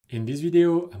In this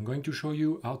video, I'm going to show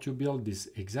you how to build this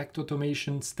exact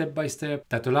automation step by step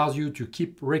that allows you to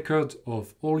keep record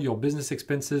of all your business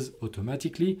expenses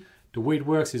automatically. The way it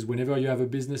works is whenever you have a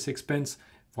business expense,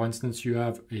 for instance, you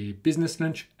have a business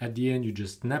lunch, at the end, you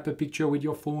just snap a picture with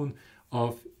your phone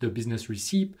of the business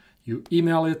receipt, you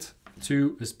email it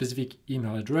to a specific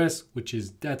email address, which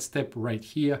is that step right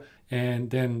here. And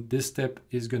then this step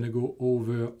is going to go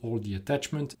over all the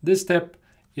attachment. This step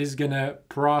is gonna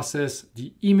process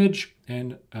the image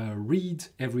and read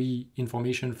every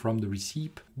information from the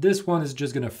receipt. This one is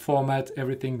just gonna format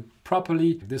everything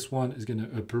properly. This one is gonna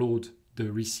upload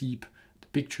the receipt, the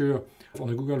picture on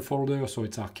a Google folder, so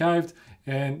it's archived.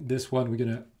 And this one, we're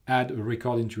gonna add a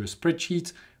record into a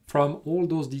spreadsheet from all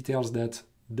those details that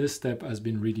this step has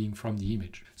been reading from the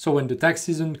image. So when the tax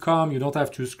season comes, you don't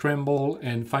have to scramble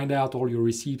and find out all your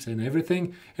receipts and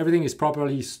everything. Everything is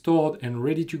properly stored and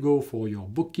ready to go for your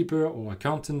bookkeeper or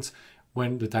accountant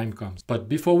when the time comes. But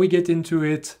before we get into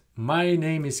it, my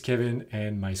name is Kevin,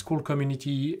 and my SKOOL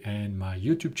community and my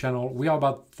YouTube channel, we are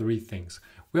about three things.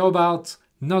 We are about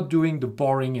not doing the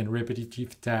boring and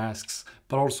repetitive tasks,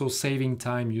 but also saving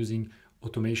time using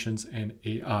automations and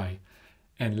AI.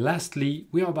 And lastly,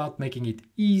 we are about making it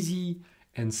easy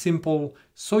and simple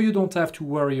so you don't have to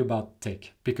worry about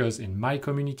tech, because in my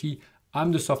community,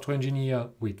 I'm the software engineer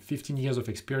with 15 years of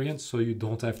experience, so you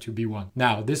don't have to be one.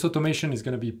 Now, this automation is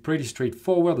going to be pretty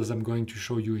straightforward, as I'm going to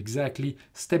show you exactly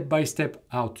step by step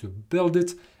how to build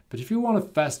it. But if you want to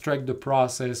fast track the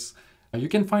process, you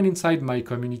can find inside my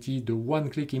community the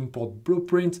one-click import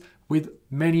blueprint with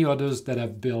many others that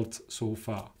I've built so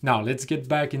far. Now let's get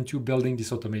back into building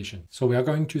this automation. So we are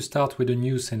going to start with a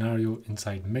new scenario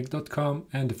inside make.com.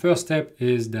 And the first step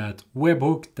is that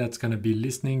webhook that's going to be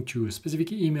listening to a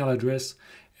specific email address.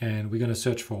 And we're going to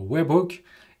search for webhook.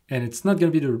 And it's not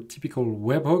going to be the typical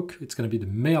webhook. It's going to be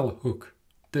the mail hook,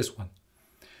 this one.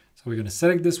 So we're going to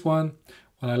select this one.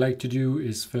 What I like to do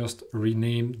is first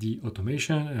rename the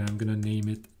automation, and I'm going to name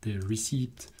it the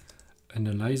receipt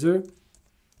analyzer,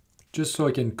 just so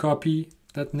I can copy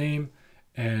that name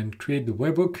and create the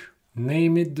webhook,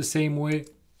 name it the same way,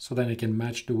 so then I can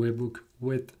match the webhook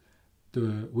with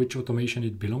which automation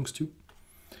it belongs to.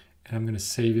 And I'm going to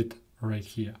save it right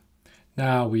here.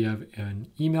 Now we have an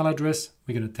email address.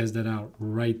 We're going to test that out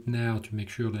right now to make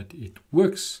sure that it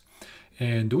works.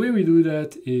 And the way we do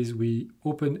that is we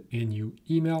open a new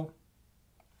email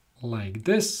like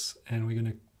this, and we're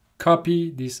going to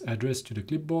copy this address to the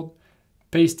clipboard,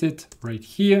 paste it right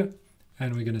here,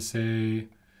 and we're going to say,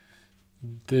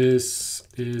 this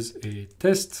is a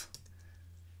test.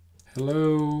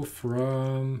 Hello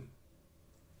from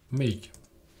Make,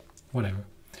 whatever.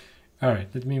 All right,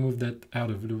 let me move that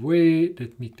out of the way.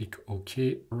 Let me click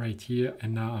OK right here.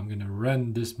 And now I'm going to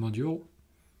run this module.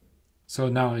 So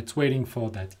now it's waiting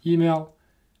for that email.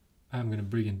 I'm going to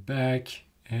bring it back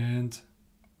and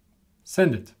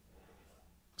send it.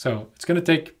 So it's going to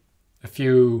take a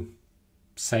few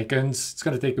seconds. It's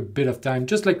going to take a bit of time,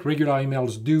 just like regular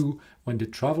emails do when they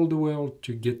travel the world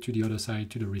to get to the other side,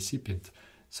 to the recipient.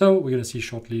 So we're going to see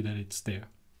shortly that it's there.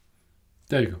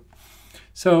 There you go.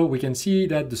 So we can see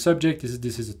that the subject is,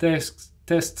 this is a test.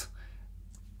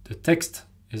 The text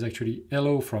is actually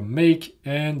hello from Make,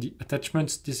 and the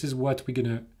attachments, this is what we're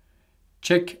gonna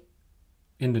check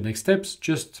in the next steps,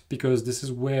 just because this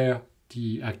is where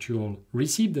the actual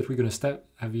receipt that we're gonna start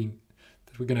having,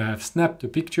 that we're gonna have snapped a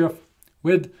picture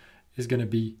with, is gonna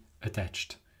be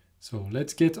attached. So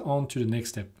let's get on to the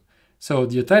next step. So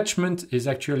the attachment is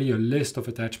actually a list of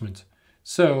attachments.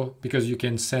 So because you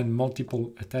can send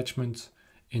multiple attachments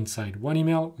inside one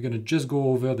email, we're gonna just go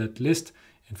over that list,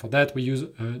 and for that we use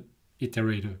a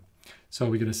iterator. So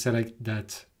we're going to select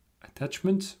that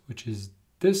attachment, which is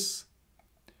this.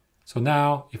 So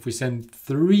now if we send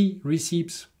 3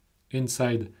 receipts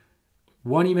inside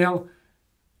one email,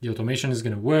 the automation is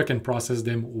going to work and process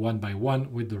them one by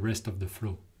one with the rest of the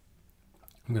flow.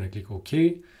 I'm going to click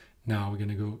OK. Now we're going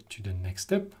to go to the next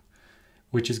step,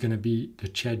 which is going to be the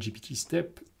ChatGPT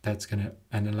step that's going to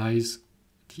analyze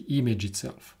the image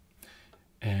itself.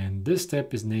 And this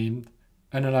step is named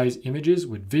Analyze Images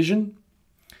with Vision.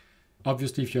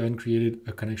 Obviously, if you haven't created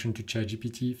a connection to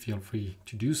ChatGPT, feel free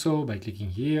to do so by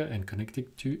clicking here and connecting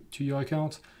to your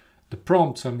account. The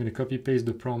prompt, so I'm going to copy paste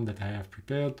the prompt that I have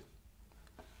prepared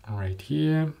right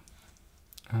here.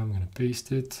 I'm going to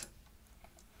paste it,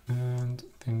 and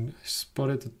I think I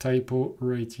spotted a typo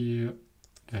right here.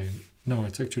 No,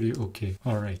 it's actually okay.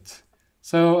 All right.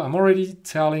 So I'm already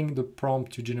telling the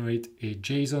prompt to generate a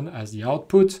JSON as the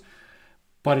output,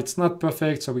 but it's not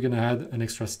perfect, so we're going to add an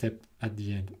extra step at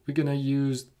the end. We're going to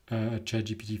use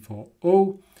ChatGPT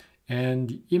 4o, and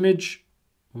the image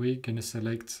we're going to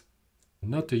select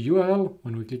not a URL.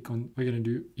 When we click on, we're going to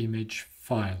do image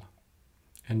file.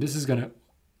 And this is going to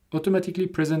automatically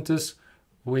present us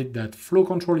with that flow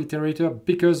control iterator,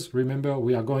 because remember,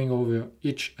 we are going over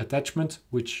each attachment,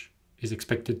 which is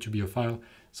expected to be a file.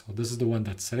 So this is the one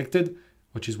that's selected,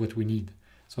 which is what we need.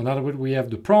 So now that we have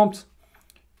the prompt,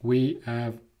 we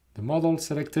have the model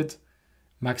selected.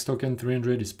 Max token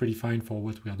 300 is pretty fine for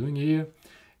what we are doing here.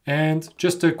 And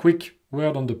just a quick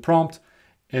word on the prompt.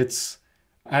 It's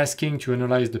asking to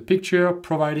analyze the picture,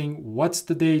 providing what's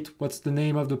the date, what's the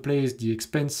name of the place, the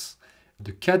expense,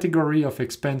 the category of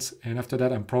expense. And after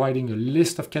that, I'm providing a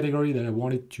list of category that I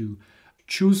wanted to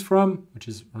choose from, which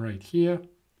is right here.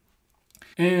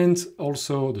 And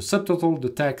also the subtotal, the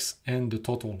tax, and the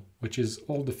total, which is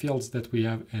all the fields that we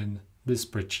have in this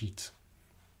spreadsheet.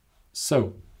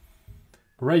 So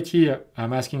right here,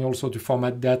 I'm asking also to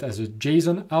format that as a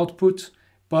JSON output,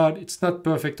 but it's not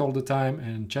perfect all the time,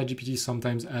 and ChatGPT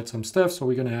sometimes adds some stuff, so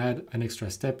we're going to add an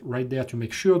extra step right there to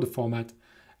make sure the format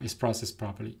is processed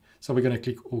properly. So we're going to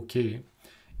click OK,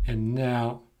 and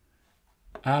now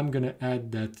I'm going to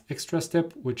add that extra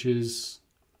step, which is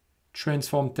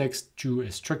transform text to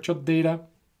a structured data,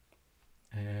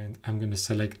 and I'm going to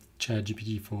select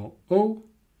ChatGPT for O.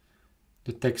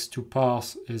 The text to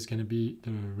parse is going to be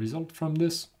the result from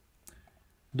this.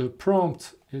 The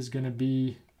prompt is going to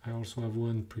be, I also have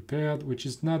one prepared, which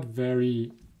is not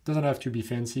very, doesn't have to be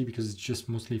fancy because it's just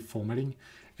mostly formatting.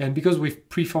 And because we've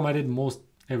pre-formatted most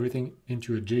everything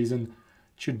into a JSON, it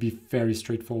should be very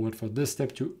straightforward for this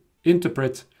step to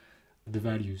interpret the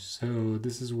values. So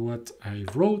this is what I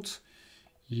wrote.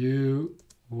 You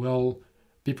will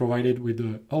be provided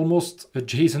with almost a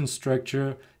JSON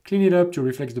structure, clean it up to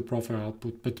reflect the proper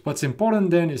output. But what's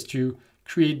important then is to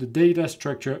create the data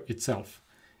structure itself.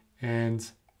 And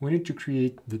we need to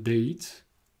create the date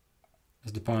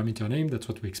as the parameter name. That's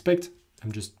what we expect.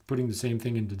 I'm just putting the same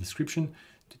thing in the description.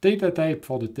 The data type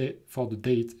for the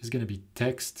date is going to be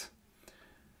text.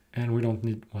 And we don't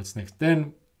need what's next.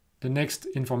 Then the next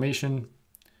information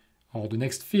or the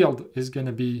next field is going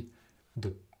to be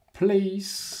the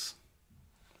place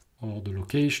or the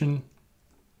location,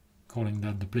 calling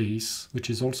that the place, which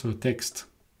is also a text.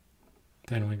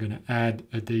 Then we're going to add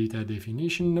a data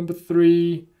definition number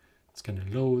 3. It's going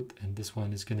to load, and this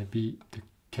one is going to be the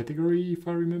category, if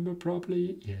I remember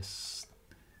properly. Yes.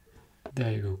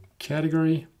 There you go.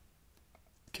 Category.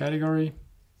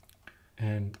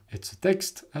 And it's a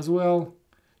text as well.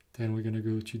 Then we're going to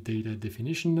go to data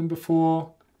definition number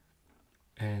 4.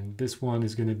 And this one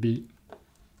is going to be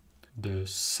the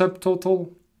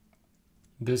subtotal.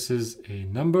 This is a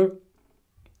number.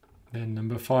 Then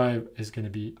number 5 is going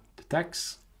to be the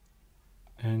tax.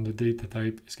 And the data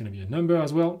type is going to be a number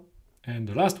as well. And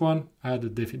the last one, add the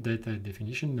data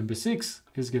definition. Number 6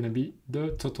 is going to be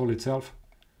the total itself.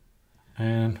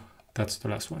 And that's the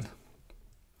last one.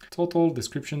 Total,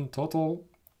 description, total,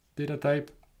 data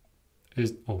type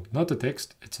is, oh, not a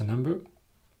text, it's a number.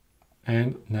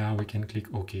 And now we can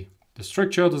click OK. The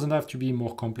structure doesn't have to be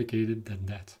more complicated than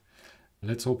that.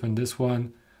 Let's open this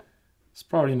one. There's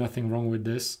probably nothing wrong with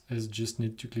this. I just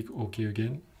need to click OK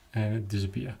again and it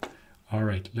disappears. All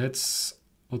right, let's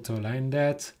auto-align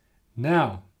that.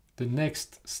 Now, the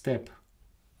next step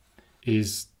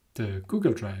is the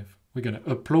Google Drive. We're going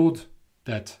to upload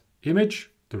that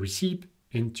image, the receipt,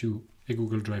 into a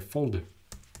Google Drive folder.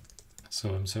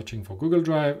 So I'm searching for Google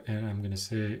Drive and I'm going to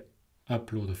say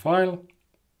upload a file.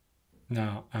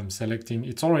 Now I'm selecting,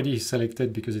 it's already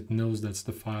selected because it knows that's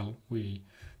the file.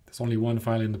 There's only one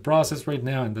file in the process right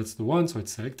now and that's the one, so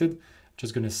it's selected. I'm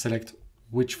just going to select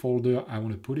which folder I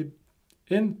want to put it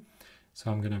in.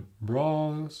 So I'm going to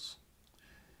browse.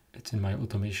 It's in my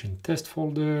automation test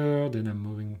folder. Then I'm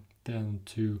moving down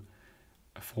to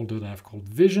a folder that I've called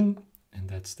vision, and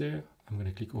that's there. I'm going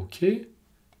to click OK.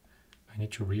 I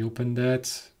need to reopen that.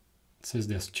 It says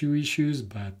there's 2 issues,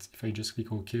 but if I just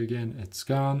click OK again, it's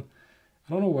gone.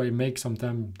 I don't know why Make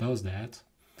sometimes does that.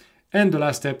 And the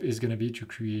last step is going to be to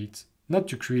create, not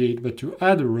to create, but to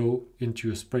add a row into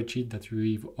a spreadsheet that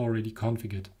we've already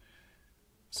configured.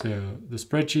 So the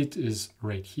spreadsheet is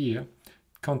right here.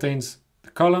 It contains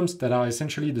the columns that are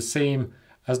essentially the same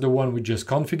as the one we just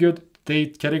configured: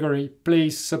 date, category,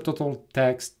 place, subtotal,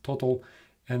 tax, total,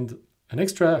 and an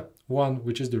extra one,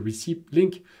 which is the receipt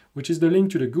link, which is the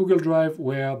link to the Google Drive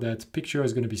where that picture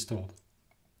is going to be stored.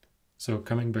 So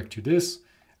coming back to this,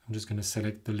 I'm just going to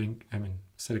select the link,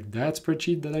 select that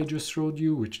spreadsheet that I just showed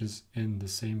you, which is in the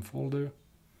same folder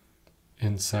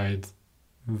inside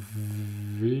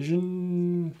Vision.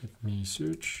 Let me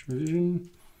search Vision.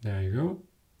 There you go.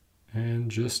 And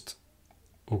just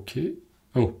OK.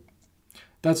 Oh,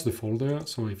 That's the folder.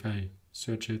 So if I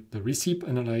search it, the receipt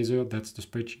analyzer, that's the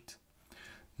spreadsheet.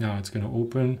 Now it's going to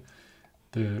open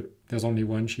there's only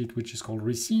one sheet, which is called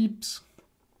receipts,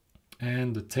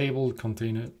 and the table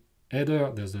container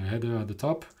header, there's the header at the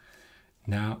top.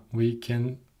 Now we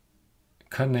can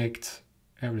connect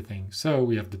everything. So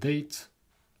we have the date,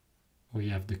 we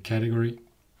have the category,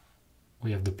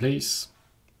 we have the place,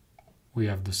 we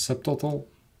have the subtotal,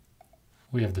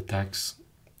 we have the tax,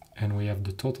 and we have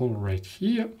the total right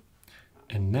here.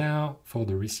 And now for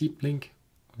the receipt link,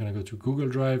 we're going to go to Google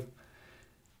Drive.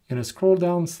 I'm going to scroll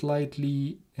down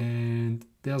slightly, and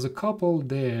there's a couple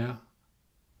there.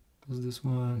 What's this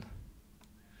one?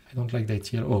 I don't like that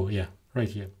here. Oh yeah, right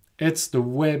here. It's the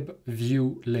web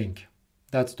view link.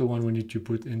 That's the one we need to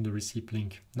put in the receipt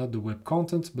link. Not the web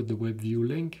content, but the web view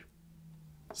link.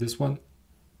 This one.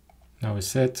 Now it's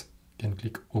set. You can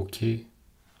click OK,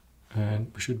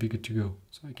 and we should be good to go.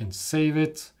 So I can save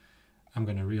it. I'm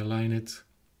going to realign it.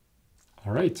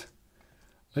 All right.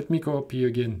 Let me copy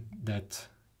again that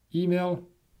email.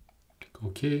 Click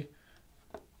OK.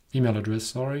 Email address,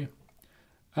 sorry.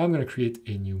 I'm going to create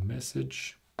a new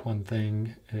message. One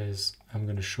thing is I'm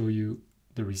going to show you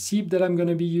the receipt that I'm going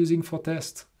to be using for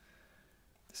test.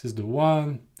 This is the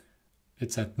one.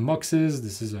 It's at Mox's.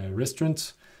 This is a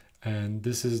restaurant. And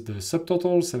this is the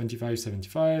subtotal,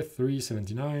 75.75,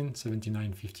 3.79,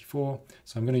 79.54.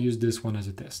 So I'm going to use this one as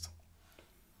a test.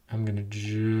 I'm going to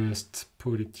just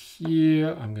put it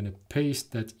here. I'm going to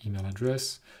paste that email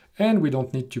address. And we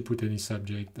don't need to put any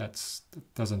subject. That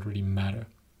doesn't really matter.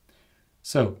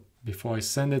 So before I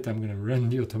send it, I'm going to run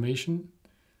the automation.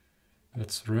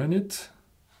 Let's run it.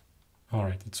 All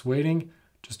right, it's waiting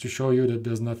just to show you that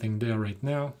there's nothing there right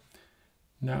now.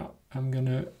 Now I'm going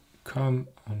to come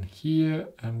on here.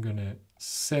 I'm going to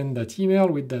send that email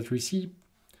with that receipt.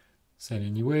 Send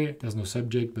anyway. There's no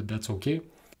subject, but that's okay.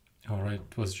 All right,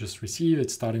 it was just received.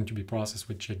 It's starting to be processed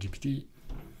with ChatGPT.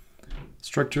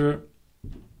 Structure,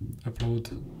 upload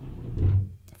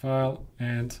the file,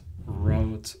 and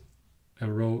route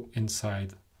a row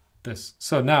inside this.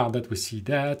 So now that we see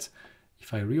that,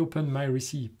 if I reopen my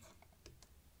receipt,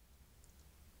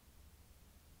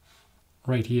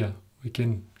 right here, we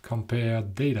can compare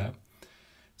data.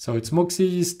 So it's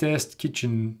Moxie's Test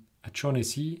Kitchen at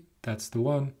Shaughnessy. That's the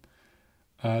one.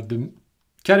 The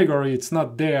category, it's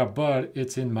not there, but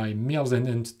it's in my meals and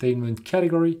entertainment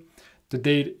category. The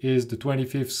date is the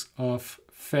 25th of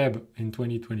Feb in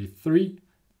 2023.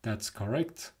 That's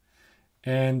correct.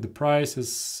 And the price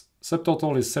is,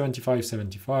 subtotal is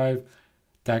 75.75,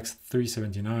 tax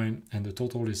 3.79, and the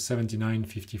total is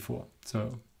 79.54.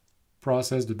 So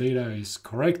process, the data is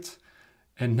correct.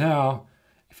 And now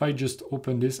if I just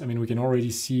open this, I mean, we can already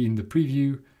see in the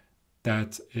preview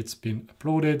that it's been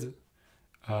uploaded,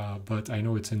 but I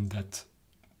know it's in that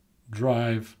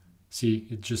drive. See,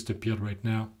 it just appeared right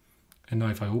now. And now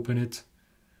if I open it,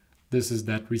 this is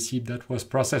that receipt that was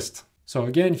processed. So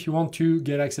again, if you want to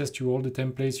get access to all the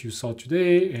templates you saw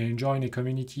today and join a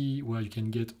community where you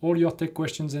can get all your tech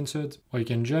questions answered, or you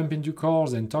can jump into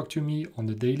calls and talk to me on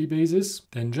a daily basis,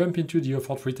 then jump into the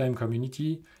Offered Free Time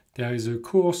community. There is a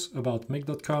course about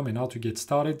make.com and how to get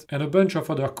started, and a bunch of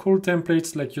other cool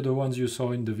templates like the ones you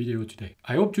saw in the video today.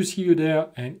 I hope to see you there,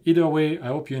 and either way, I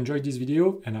hope you enjoyed this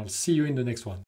video, and I'll see you in the next one.